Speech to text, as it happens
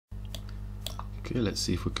Okay, let's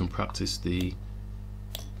see if we can practice the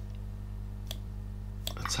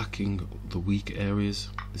attacking the weak areas,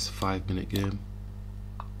 this 5-minute game.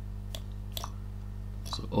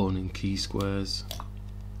 So owning key squares,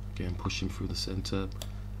 again pushing through the center,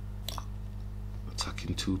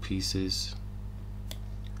 attacking 2 pieces,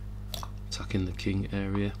 attacking the king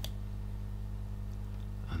area,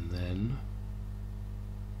 and then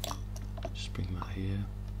just bring that here,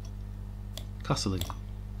 castling.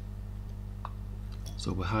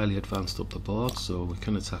 So we're highly advanced up the board, so we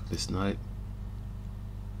can attack this knight.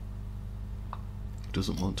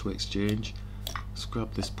 Doesn't want to exchange. Let's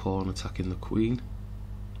grab this pawn attacking the queen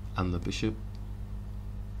and the bishop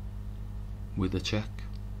with a check.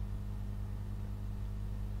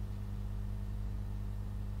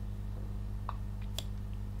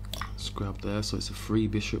 Let's grab there, so it's a free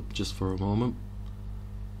bishop just for a moment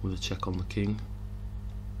with a check on the king.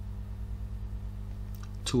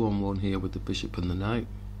 2-on-1 here with the bishop and the knight,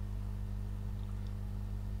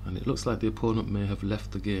 and it looks like the opponent may have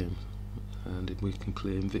left the game, and we can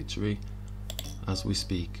claim victory as we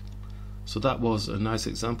speak. So that was a nice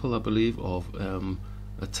example, I believe, of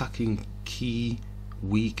attacking key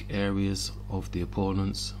weak areas of the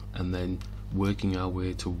opponents and then working our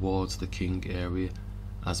way towards the king area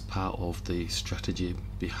as part of the strategy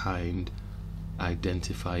behind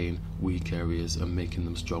identifying weak areas and making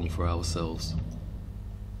them strong for ourselves.